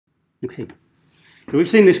Okay, so we've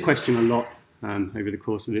seen this question a lot over the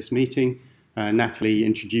course of this meeting. Natalie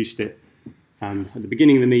introduced it at the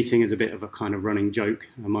beginning of the meeting as a bit of a kind of running joke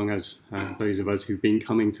among us, those of us who've been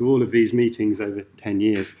coming to all of these meetings over 10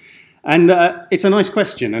 years. And it's a nice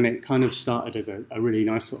question, and it kind of started as a really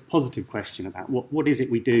nice sort of positive question about what is it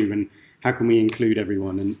we do and how can we include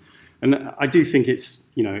everyone. And I do think it's,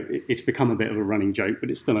 you know, it's become a bit of a running joke, but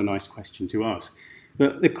it's still a nice question to ask.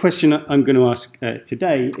 But the question I'm going to ask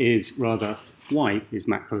today is rather, why is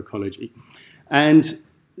macroecology? And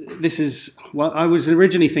this is, well, I was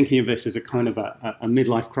originally thinking of this as a kind of a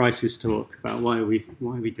midlife crisis talk about why are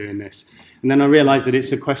we doing this? And then I realized that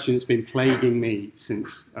it's a question that's been plaguing me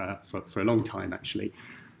since, for a long time, actually.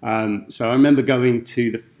 So I remember going to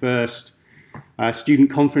the first student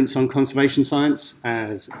conference on conservation science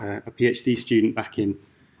as a PhD student back in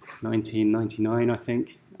 1999, I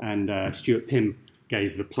think, and Stuart Pym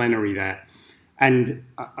gave the plenary there. And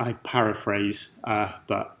I paraphrase,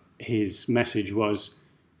 but his message was,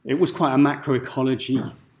 it was quite a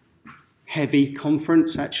macroecology heavy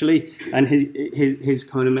conference, actually. And his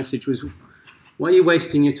kind of message was, why are you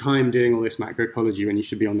wasting your time doing all this macroecology when you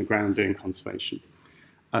should be on the ground doing conservation?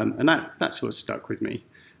 And that sort of stuck with me.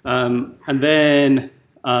 And then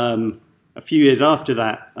a few years after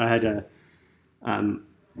that, I had a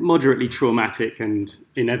moderately traumatic and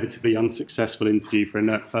inevitably unsuccessful interview for a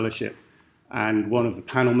NERC fellowship. And one of the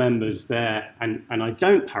panel members there, and I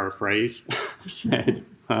don't paraphrase, said,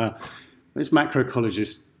 this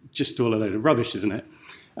macroecologist just all a load of rubbish, isn't it?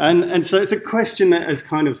 And so it's a question that has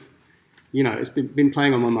kind of, you know, it's been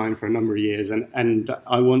playing on my mind for a number of years, and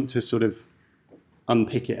I want to sort of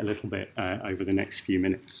unpick it a little bit over the next few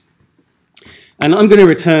minutes. And I'm going to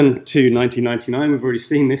return to 1999. We've already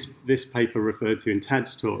seen this paper referred to in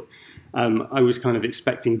Tad's talk. I was kind of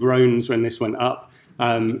expecting groans when this went up.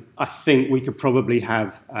 I think we could probably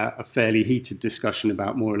have a fairly heated discussion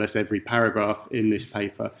about more or less every paragraph in this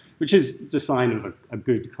paper, which is the sign of a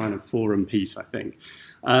good kind of forum piece, I think.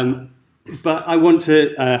 But I want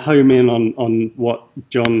to home in on what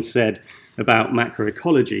John said about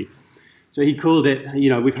macroecology. So he called it, you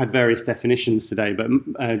know, we've had various definitions today,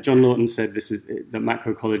 but John Lawton said that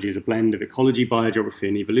macroecology is a blend of ecology, biogeography,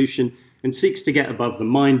 and evolution, and seeks to get above the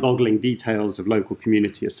mind-boggling details of local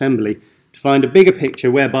community assembly to find a bigger picture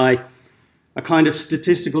whereby a kind of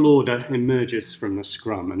statistical order emerges from the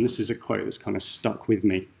scrum. And this is a quote that's kind of stuck with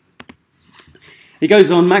me. He goes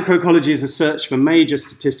on, macroecology is a search for major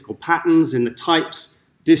statistical patterns in the types,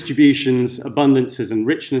 distributions, abundances, and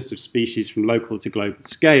richness of species from local to global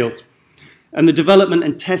scales, and the development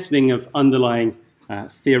and testing of underlying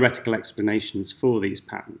theoretical explanations for these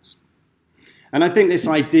patterns. And I think this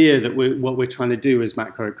idea that what we're trying to do as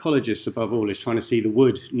macroecologists, above all, is trying to see the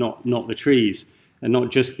wood, not the trees, and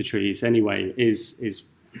not just the trees anyway, is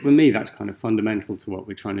for me, that's kind of fundamental to what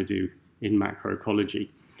we're trying to do in macroecology.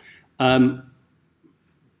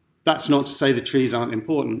 That's not to say the trees aren't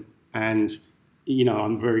important, and you know,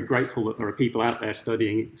 I'm very grateful that there are people out there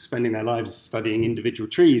spending their lives studying individual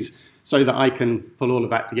trees so that I can pull all of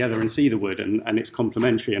that together and see the wood, and it's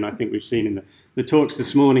complementary. And I think we've seen in the talks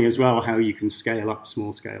this morning as well how you can scale up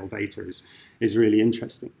small-scale data is really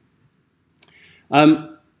interesting.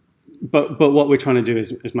 But what we're trying to do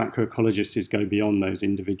as macroecologists is go beyond those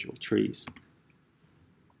individual trees.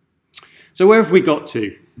 So where have we got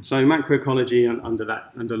to? So macroecology,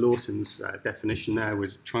 under Lawton's definition there,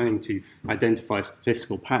 was trying to identify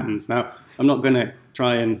statistical patterns. Now, I'm not going to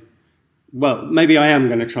try and, well, maybe I am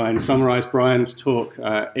going to try and summarize Brian's talk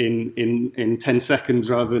in 10 seconds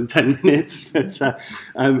rather than 10 minutes. But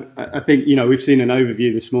I think, you know, we've seen an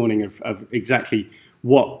overview this morning of exactly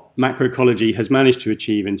what macroecology has managed to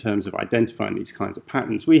achieve in terms of identifying these kinds of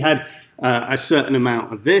patterns. We had a certain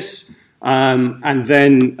amount of this. And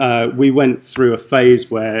then we went through a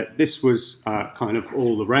phase where this was kind of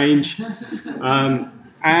all the rage.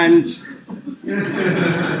 And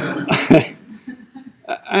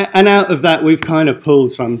out of that, we've kind of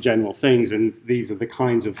pulled some general things. And these are the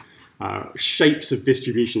kinds of shapes of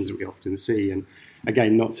distributions that we often see. And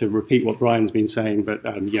again, not to repeat what Brian's been saying, but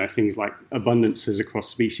you know, things like abundances across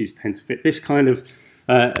species tend to fit this kind of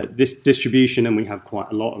this distribution, and we have quite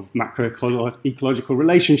a lot of macroecological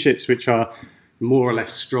relationships which are more or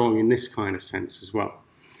less strong in this kind of sense as well.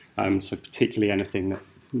 So particularly anything that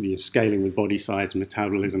you're scaling with body size and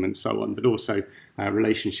metabolism and so on, but also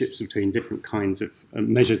relationships between different kinds of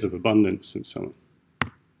measures of abundance and so on.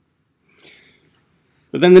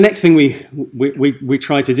 But then the next thing we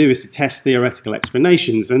try to do is to test theoretical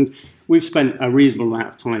explanations, and we've spent a reasonable amount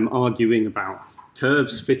of time arguing about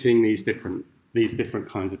curves fitting these different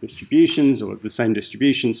kinds of distributions, or the same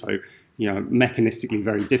distribution. So, mechanistically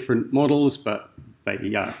very different models, but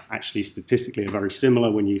they actually statistically are very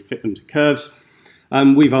similar when you fit them to curves.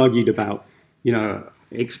 We've argued about,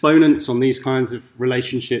 exponents on these kinds of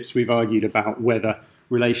relationships. We've argued about whether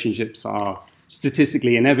relationships are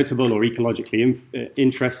statistically inevitable or ecologically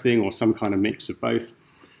interesting, or some kind of mix of both.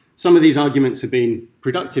 Some of these arguments have been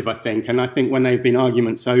productive, I think, and I think when they've been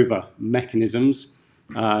arguments over mechanisms,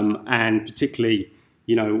 and particularly,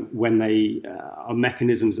 when they are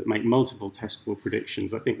mechanisms that make multiple testable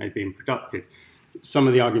predictions, I think they've been productive. Some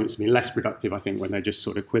of the arguments have been less productive, I think, when they're just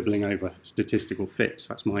sort of quibbling over statistical fits.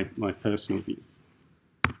 That's my personal view.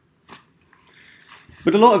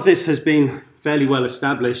 But a lot of this has been fairly well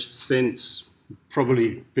established since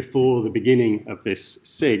probably before the beginning of this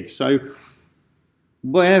SIG. So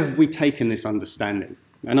where have we taken this understanding?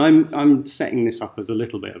 And I'm setting this up as a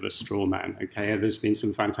little bit of a straw man, okay? There's been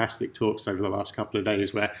some fantastic talks over the last couple of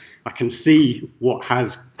days where I can see what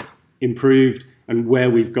has improved and where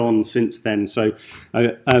we've gone since then. So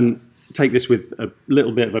take this with a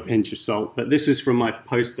little bit of a pinch of salt. But this is from my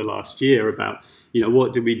poster last year about,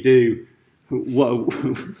 what do we do?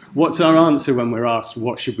 What's our answer when we're asked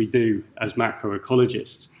what should we do as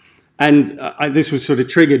macroecologists? And this was sort of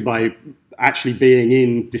triggered by actually being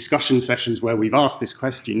in discussion sessions where we've asked this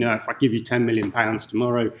question, if I give you £10 million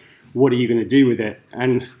tomorrow, what are you going to do with it?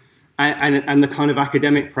 And the kind of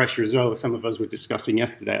academic pressure as well, some of us were discussing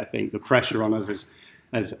yesterday, I think, the pressure on us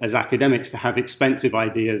as academics to have expensive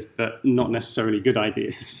ideas that are not necessarily good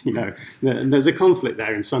ideas. There's a conflict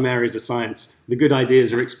there. In some areas of science, the good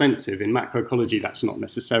ideas are expensive. In macroecology, that's not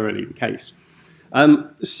necessarily the case.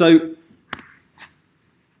 So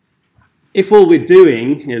if all we're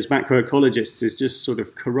doing as macroecologists is just sort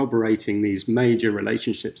of corroborating these major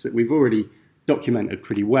relationships that we've already documented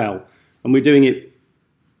pretty well, and we're doing it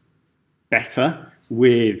better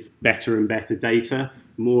with better and better data,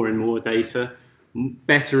 more and more data,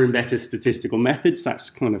 better and better statistical methods, that's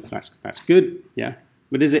good, yeah.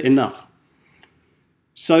 But is it enough?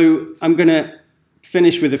 So I'm going to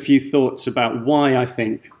finish with a few thoughts about why I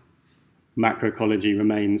think macroecology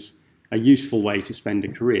remains a useful way to spend a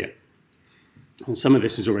career. And some of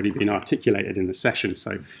this has already been articulated in the session,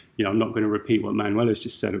 so I'm not going to repeat what Manuel has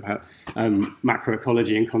just said about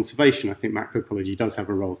macroecology and conservation. I think macroecology does have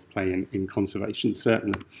a role to play in conservation,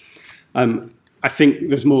 certainly. I think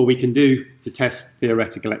there's more we can do to test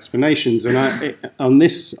theoretical explanations, and on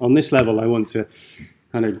this level, I want to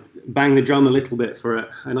kind of bang the drum a little bit for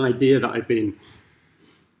an idea that I've been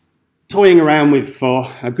toying around with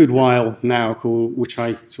for a good while now, which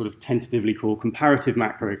I sort of tentatively call comparative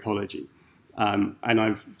macroecology. And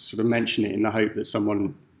I've sort of mentioned it in the hope that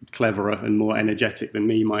someone cleverer and more energetic than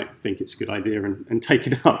me might think it's a good idea and take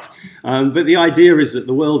it up. But the idea is that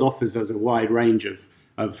the world offers us a wide range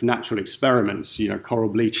of natural experiments. Coral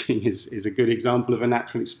bleaching is a good example of a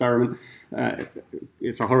natural experiment.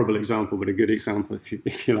 It's a horrible example, but a good example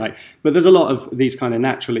if you like. But there's a lot of these kind of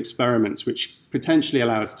natural experiments which potentially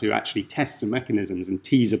allow us to actually test some mechanisms and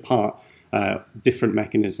tease apart different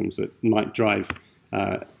mechanisms that might drive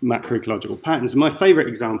macroecological patterns. And my favorite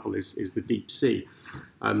example is the deep sea.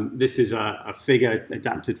 This is a figure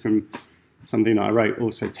adapted from something that I wrote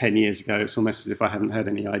also 10 years ago. It's almost as if I haven't had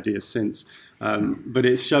any ideas since. But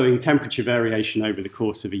it's showing temperature variation over the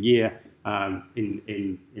course of a year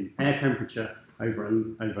in air temperature over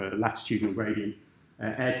a latitudinal gradient,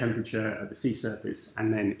 air temperature at the sea surface,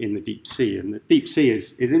 and then in the deep sea. And the deep sea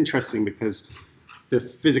is interesting because the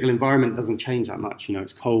physical environment doesn't change that much.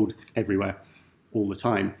 It's cold everywhere all the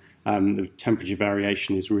time. The temperature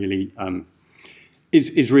variation is really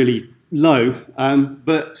low,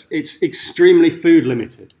 but it's extremely food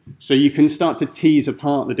limited. So you can start to tease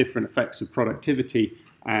apart the different effects of productivity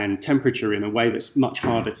and temperature in a way that's much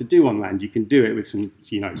harder to do on land. You can do it with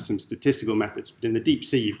some statistical methods, but in the deep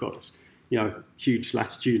sea you've got huge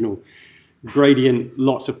latitudinal gradient,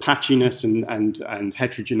 lots of patchiness and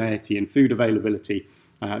heterogeneity in food availability,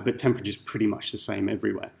 but temperature is pretty much the same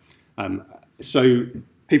everywhere. So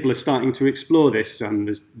people are starting to explore this.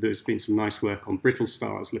 There's been some nice work on brittle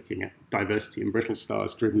stars, looking at diversity in brittle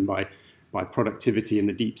stars driven by productivity in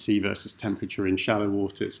the deep sea versus temperature in shallow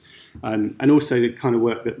waters. And also the kind of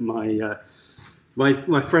work that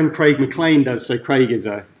my friend Craig McLean does. So Craig is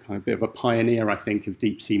a kind of bit of a pioneer, I think, of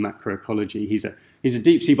deep sea macroecology. He's a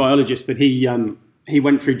deep sea biologist, but he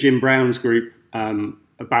went through Jim Brown's group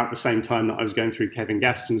about the same time that I was going through Kevin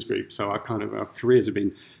Gaston's group. So our careers have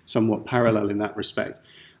been somewhat parallel in that respect.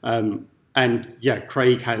 And yeah,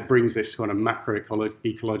 Craig brings this kind of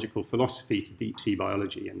macroecological philosophy to deep sea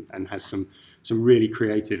biology and has some really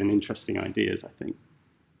creative and interesting ideas, I think.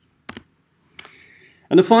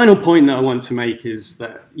 And the final point that I want to make is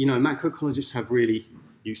that, you know, macroecologists have really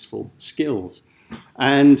useful skills.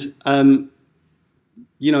 And,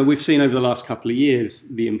 you know, we've seen over the last couple of years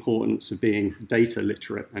the importance of being data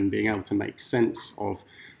literate and being able to make sense of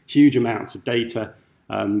huge amounts of data,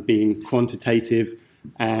 being quantitative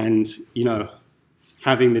and, you know,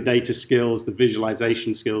 having the data skills, the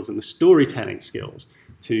visualization skills and the storytelling skills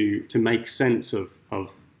to make sense of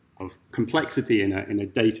complexity in a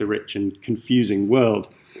data-rich and confusing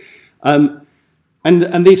world. And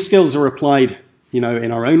these skills are applied, you know,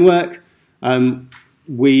 in our own work. You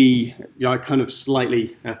know, I kind of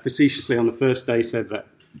slightly facetiously on the first day said that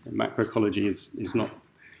macroecology is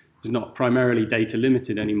not primarily data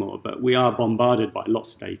limited anymore, but we are bombarded by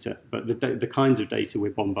lots of data. But the kinds of data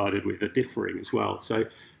we're bombarded with are differing as well. So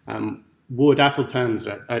Ward Appletons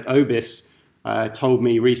at OBIS told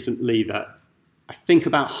me recently that I think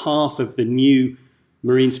about half of the new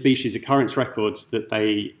marine species occurrence records that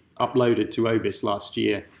they uploaded to OBIS last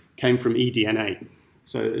year came from eDNA.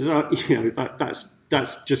 So you know, that's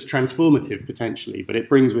just transformative potentially, but it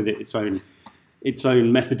brings with it its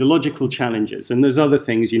own methodological challenges. And there's other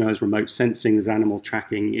things, you know, as remote sensing, there's animal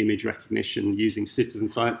tracking, image recognition, using citizen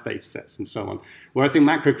science data sets and so on, where I think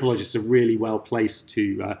macroecologists are really well placed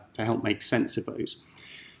to help make sense of those.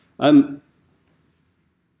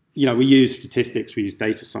 You know, we use statistics, we use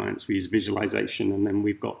data science, we use visualization, and then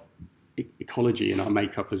we've got ecology in our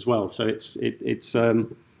makeup as well. So it's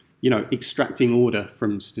you know, extracting order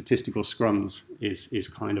from statistical scrums is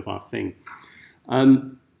kind of our thing.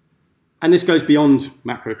 And this goes beyond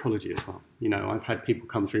macroecology as well. You know, I've had people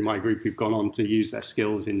come through my group who've gone on to use their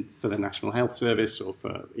skills for the National Health Service or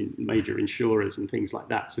for major insurers and things like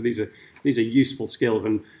that. So these are useful skills,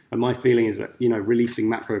 and my feeling is that, you know, releasing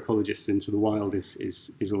macroecologists into the wild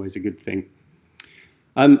is always a good thing.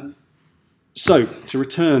 So to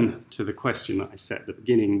return to the question that I set at the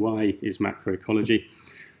beginning, why is macroecology?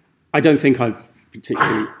 I don't think I've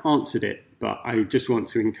particularly answered it, but I just want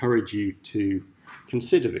to encourage you to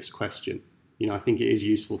consider this question. You know, I think it is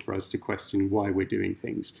useful for us to question why we're doing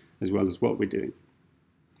things as well as what we're doing.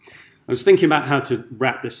 I was thinking about how to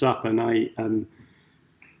wrap this up, and I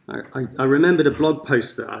remembered a blog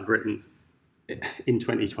post that I'd written in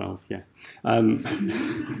 2012, yeah.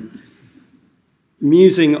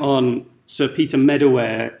 Musing on Sir Peter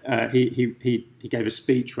Medawar, he gave a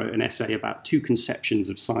speech, wrote an essay about two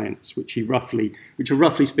conceptions of science, which are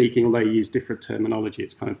roughly speaking, although he used different terminology,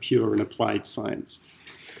 it's kind of pure and applied science.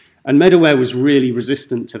 And Medawar was really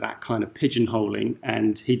resistant to that kind of pigeonholing,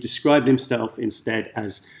 and he described himself instead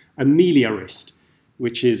as a meliorist,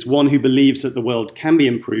 which is one who believes that the world can be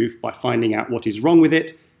improved by finding out what is wrong with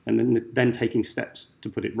it and then taking steps to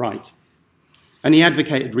put it right. And he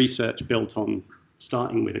advocated research built on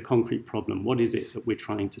starting with a concrete problem. What is it that we're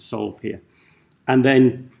trying to solve here? And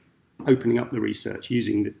then opening up the research,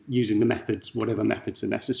 using the methods, whatever methods are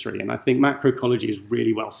necessary. And I think macroecology is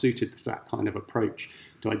really well suited to that kind of approach,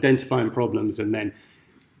 to identifying problems and then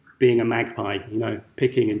being a magpie, you know,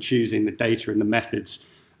 picking and choosing the data and the methods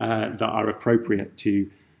that are appropriate to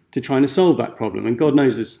trying to solve that problem. And God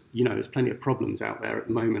knows there's plenty of problems out there at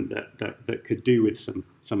the moment that could do with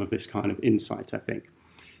some of this kind of insight, I think.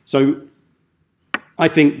 So I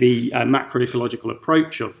think the macroecological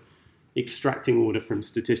approach of extracting order from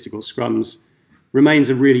statistical scrums remains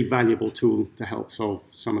a really valuable tool to help solve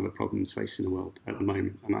some of the problems facing the world at the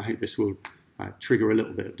moment. And I hope this will trigger a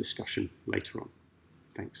little bit of discussion later on.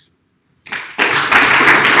 Thanks.